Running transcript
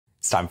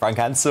time for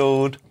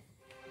Uncancelled.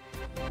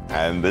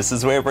 And this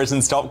is where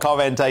Britain's top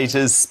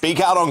commentators speak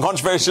out on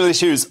controversial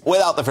issues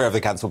without the fear of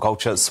the cancel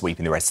culture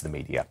sweeping the rest of the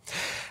media.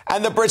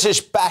 And the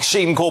British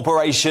Bashing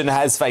Corporation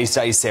has faced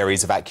a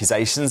series of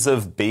accusations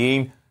of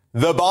being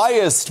the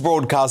biased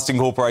broadcasting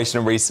corporation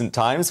in recent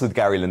times, with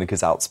Gary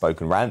Lineker's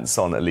outspoken rants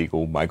on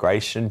illegal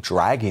migration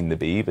dragging the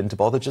Beeb into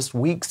bother just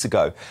weeks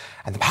ago.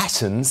 And the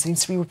pattern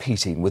seems to be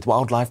repeating, with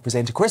wildlife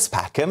presenter Chris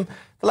Packham,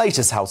 the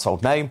latest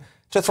household name,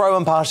 to throw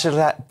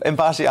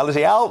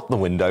impartiality out the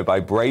window by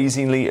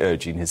brazenly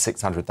urging his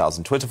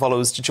 600,000 Twitter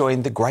followers to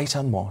join the Great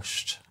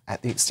Unwashed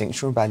at the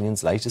Extinction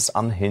Rebellion's latest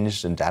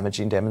unhinged and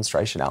damaging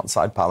demonstration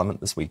outside Parliament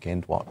this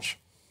weekend. Watch.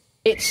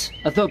 It's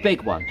the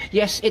big one.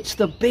 Yes, it's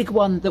the big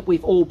one that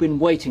we've all been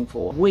waiting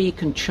for. We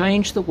can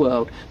change the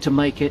world to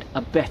make it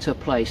a better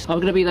place. I'm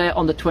going to be there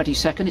on the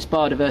 22nd. It's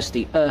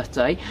Biodiversity Earth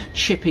Day.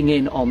 Chipping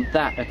in on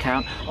that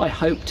account. I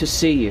hope to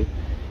see you.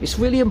 It's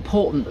really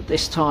important at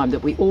this time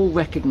that we all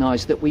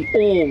recognise that we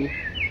all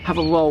have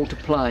a role to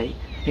play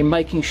in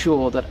making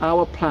sure that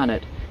our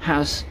planet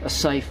has a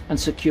safe and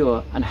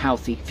secure and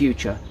healthy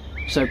future.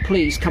 So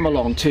please come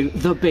along to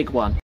the big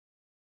one.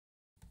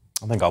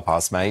 I think I'll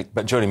pass, mate.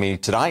 But joining me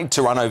tonight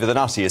to run over the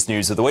nuttiest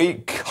news of the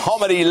week,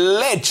 comedy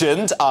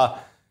legend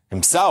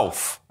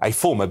himself, a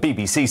former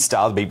BBC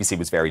star. The BBC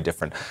was very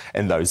different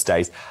in those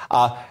days.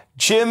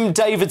 Jim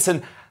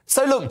Davidson.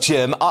 So look,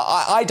 Jim,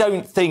 I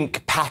don't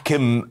think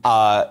Packham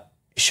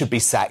should be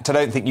sacked. I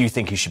don't think you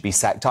think he should be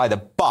sacked either.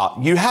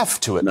 But you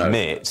have to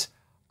admit,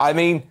 no. I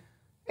mean,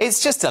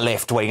 it's just a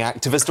left-wing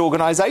activist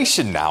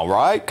organisation now,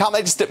 right? Can't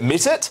they just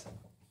admit it?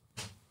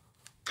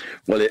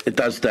 Well, it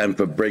does stand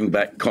for bring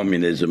back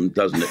communism,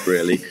 doesn't it,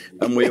 really?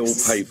 And we all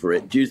pay for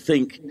it. Do you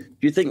think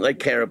they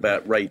care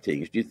about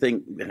ratings? Do you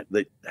think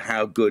that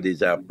how good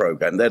is our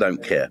programme? They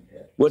don't care.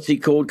 What's he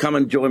called? Come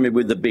and join me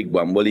with the big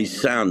one. Well, he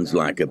sounds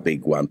like a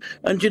big one.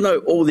 And, you know,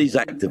 all these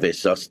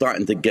activists are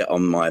starting to get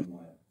on my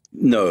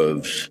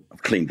nerves.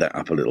 I've cleaned that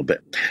up a little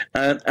bit.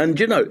 And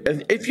you know,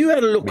 if you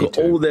had a look at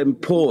all them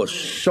poor,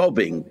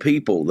 sobbing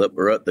people that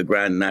were at the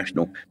Grand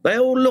National, they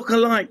all look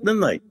alike, don't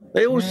they?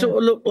 They all sort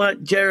of look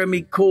like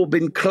Jeremy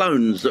Corbyn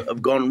clones that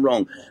have gone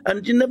wrong.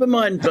 And you never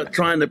mind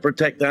trying to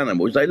protect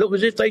animals. They look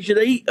as if they should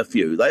eat a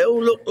few. They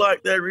all look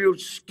like they're real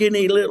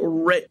skinny little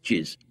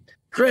wretches.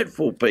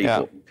 Dreadful people.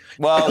 Yeah.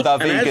 Well, they're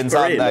vegans,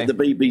 aren't they? At the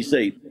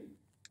BBC,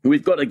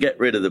 we've got to get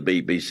rid of the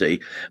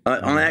BBC.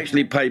 I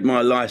actually paid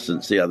my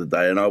licence the other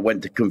day and I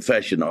went to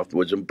confession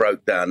afterwards and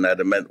broke down, had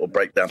a mental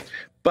breakdown.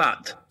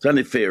 But it's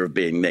only fear of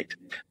being nicked.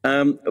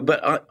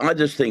 But I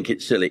just think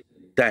it's silly.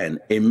 Dan,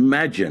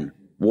 imagine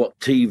what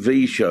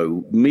TV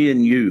show me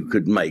and you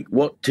could make,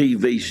 what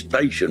TV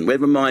station,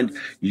 never mind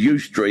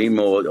Ustream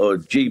or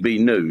GB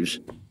News.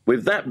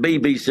 With that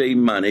BBC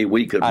money,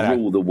 we could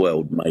rule the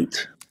world,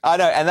 mate. I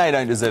know, and they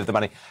don't deserve the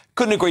money.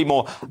 Couldn't agree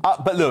more.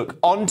 But look,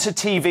 onto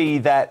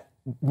TV that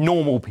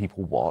normal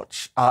people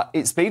watch.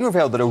 It's been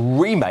revealed that a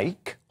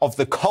remake of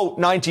the cult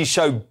 90s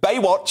show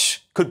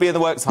Baywatch could be in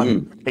the works.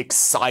 I'm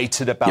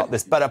excited about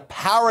this. But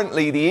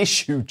apparently the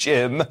issue,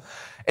 Jim,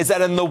 is that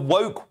in the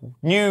woke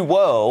new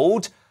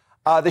world,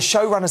 the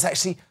showrunners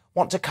actually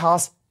want to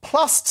cast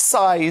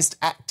plus-sized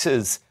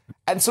actors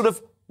and sort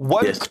of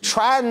woke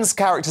trans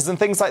characters and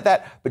things like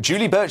that. But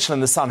Julie Burchill in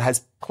The Sun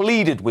has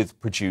pleaded with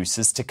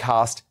producers to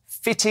cast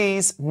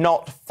fitties,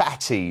 not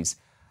fatties.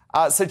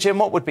 So, Jim,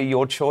 what would be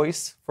your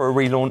choice for a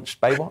relaunched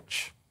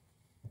Baywatch?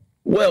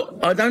 Well,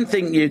 I don't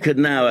think you could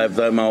now have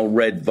them old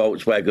red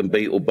Volkswagen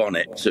Beetle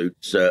bonnet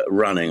suits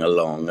running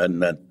along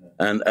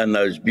and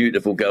those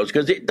beautiful girls,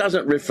 because it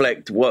doesn't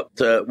reflect what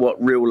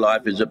real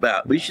life is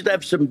about. We should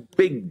have some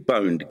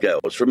big-boned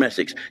girls from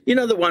Essex. You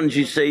know, the ones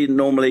you see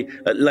normally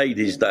at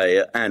Ladies' Day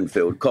at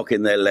Anfield,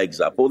 cocking their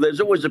legs up. Or there's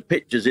always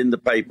pictures in the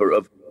paper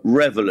of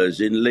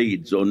revellers in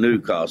Leeds or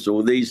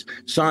Newcastle, these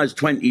size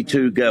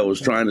 22 girls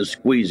trying to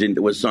squeeze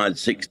into a size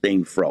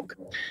 16 frock.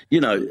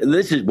 You know,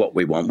 this is what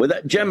we want. With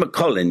that Gemma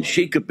Collins,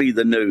 she could be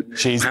the new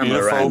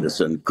Pamela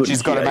Anderson.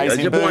 She's got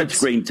amazing boobs.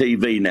 Widescreen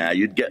TV now,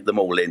 you'd get them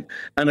all in.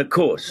 And, of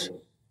course,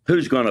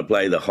 who's going to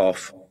play the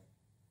Hoff?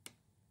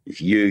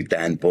 It's you,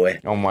 Dan boy.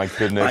 Oh, my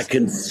goodness. I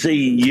can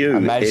see you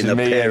in a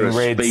pair of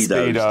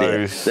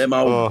Speedos. Them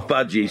old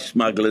budgie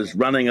smugglers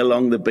running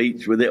along the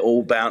beach with it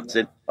all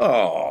bouncing.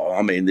 Oh,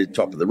 I mean, the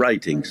top of the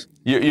ratings.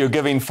 You're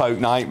giving folk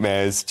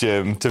nightmares,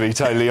 Jim, to be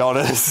totally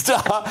honest.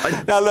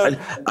 Now, look,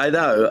 I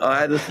know. I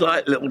had a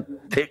slight little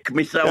tick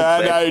myself.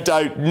 No,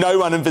 don't. No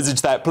one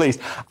envisaged that, please.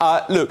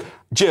 Look,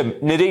 Jim,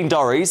 Nadine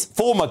Dorries,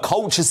 former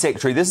culture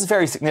secretary. This is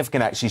very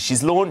significant, actually.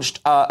 She's launched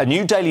a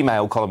new Daily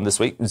Mail column this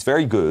week. It was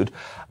very good.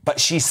 But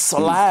she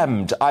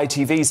slammed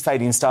ITV's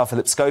fading star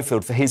Philip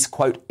Schofield for his,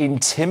 quote,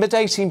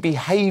 intimidating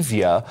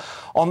behaviour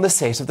on the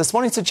set of This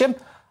Morning. So, Jim,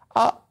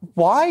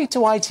 why do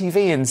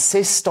ITV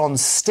insist on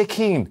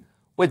sticking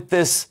with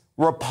this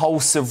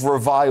repulsive,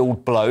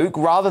 reviled bloke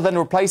rather than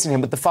replacing him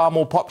with the far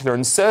more popular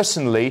and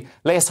certainly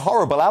less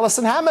horrible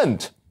Alison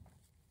Hammond?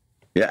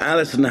 Yeah,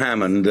 Alison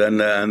Hammond and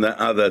that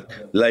other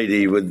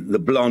lady with the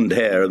blonde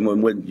hair, and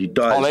when you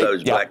dyes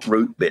those black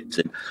root bits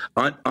in.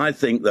 I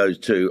think those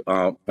two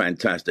are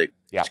fantastic.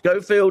 Yeah.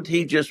 Schofield,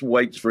 he just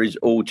waits for his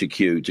altar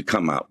cue to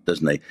come up,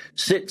 doesn't he?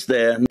 Sits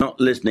there, not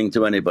listening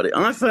to anybody.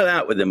 I fell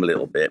out with him a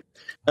little bit.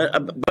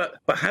 But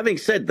having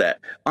said that,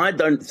 I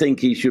don't think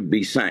he should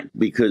be sacked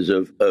because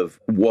of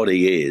what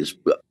he is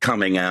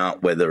coming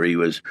out, whether he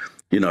was,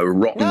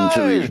 rotten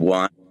to his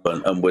wife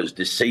and was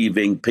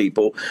deceiving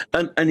people.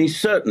 And he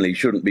certainly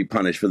shouldn't be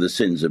punished for the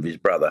sins of his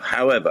brother.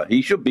 However,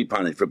 he should be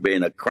punished for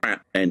being a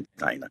crap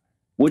entertainer.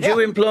 Would you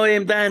employ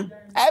him, Dan?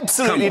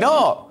 Absolutely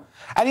not.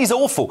 And he's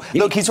awful.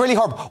 Look, he's really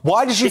horrible.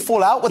 Why did you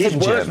fall out with him, Jim?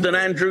 He's worse than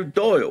Andrew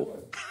Doyle.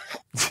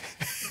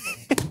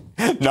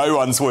 No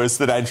one's worse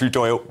than Andrew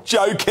Doyle.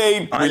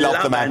 Joking. We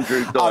love the man.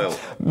 Andrew Doyle.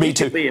 Me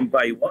too. He could be in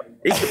Baywatch.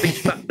 He could be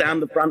stuck down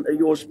the front of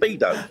your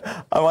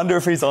Speedo. I wonder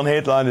if he's on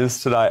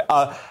headliners today.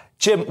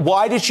 Jim,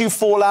 why did you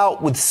fall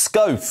out with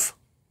Scof?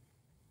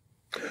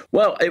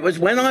 Well, it was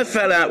when I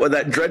fell out with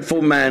that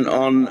dreadful man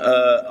on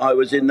I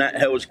Was in That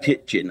Hell's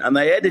Kitchen, and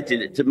they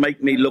edited it to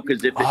make me look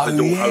as if it was all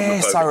homophobic.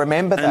 Yes, I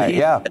remember that,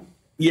 yeah.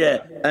 Yeah,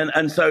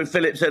 and so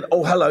Philip said,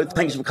 "Oh, hello,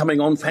 thanks for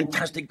coming on.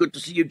 Fantastic, good to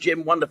see you,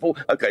 Jim. Wonderful.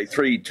 Okay,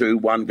 3, 2,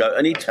 1, go."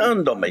 And he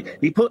turned on me.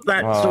 He put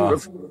that sort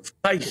of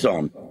face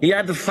on. He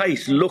had the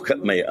face look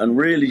at me and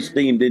really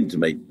steamed into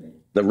me.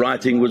 The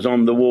writing was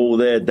on the wall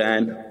there,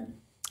 Dan.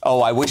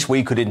 Oh, I wish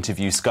we could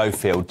interview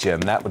Schofield,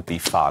 Jim. That would be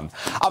fun.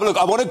 But look,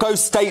 I want to go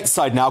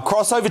stateside now,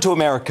 cross over to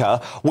America,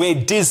 where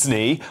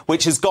Disney,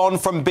 which has gone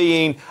from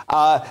being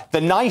the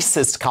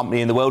nicest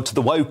company in the world to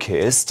the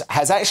wokest,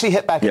 has actually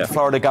hit back at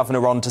Florida Governor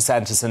Ron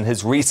DeSantis and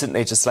his recent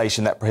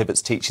legislation that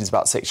prohibits teachings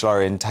about sexual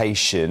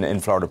orientation in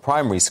Florida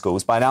primary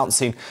schools by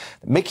announcing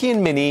that Mickey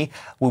and Minnie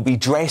will be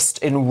dressed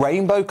in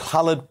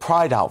rainbow-coloured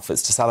pride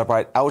outfits to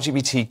celebrate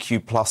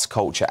LGBTQ plus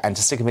culture and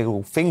to stick a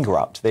middle finger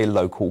up to their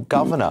local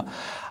governor.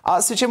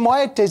 So, Jim,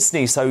 why are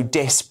Disney so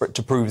desperate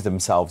to prove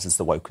themselves as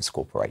the wokest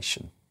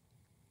corporation?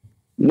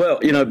 Well,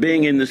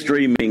 being in the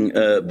streaming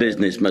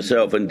business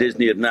myself, and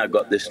Disney have now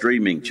got this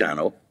streaming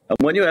channel. And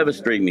when you have a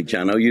streaming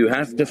channel, you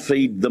have to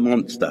feed the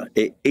monster.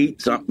 It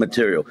eats up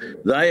material.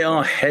 They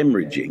are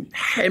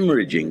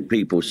hemorrhaging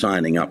people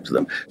signing up to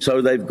them.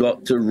 So they've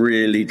got to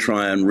really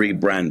try and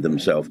rebrand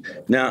themselves.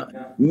 Now,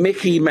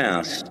 Mickey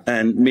Mouse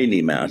and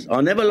Minnie Mouse,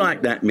 I never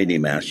liked that Minnie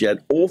Mouse. She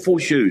had awful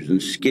shoes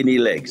and skinny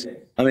legs.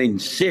 I mean,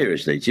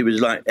 seriously, she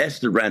was like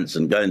Esther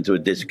Ranson going to a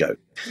disco.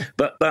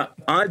 But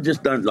I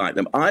just don't like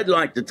them. I'd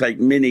like to take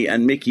Minnie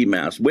and Mickey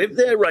Mouse with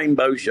their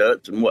rainbow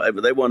shirts and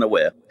whatever they want to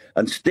wear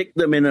and stick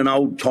them in an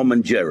old Tom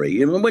and Jerry.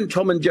 You know, when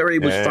Tom and Jerry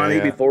was funny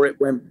before it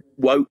went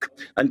woke,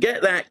 and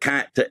get that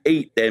cat to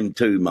eat them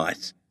 2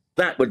 mice.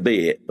 That would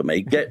be it for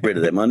me. Get rid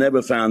of them. I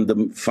never found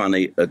them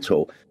funny at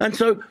all. And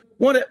so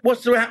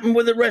what's happened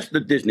with the rest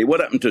of Disney? What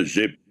happened to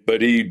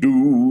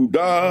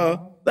Zippity-Doo-Dah?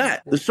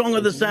 The Song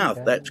of the South,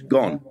 that's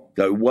gone.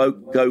 Go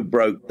woke, go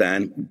broke,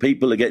 Dan.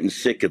 People are getting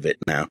sick of it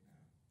now.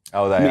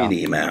 Oh, they are.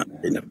 Minnie Mouse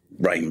in a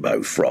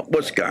rainbow frock.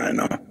 What's going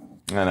on?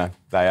 I know,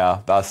 they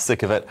are. They're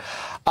sick of it.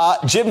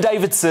 Jim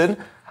Davidson,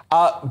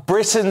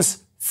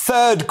 Britain's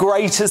third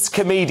greatest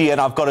comedian.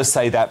 I've got to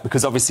say that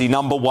because obviously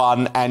number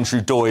 1,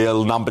 Andrew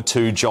Doyle, number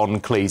 2, John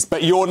Cleese.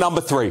 But you're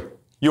number 3.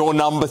 You're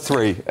number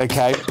 3,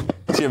 OK?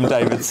 Jim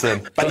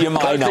Davidson. But you're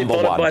my number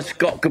 1. By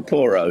Scott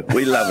Caporo.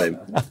 We love him.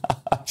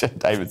 Jim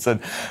Davidson.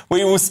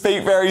 We will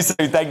speak very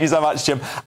soon. Thank you so much, Jim.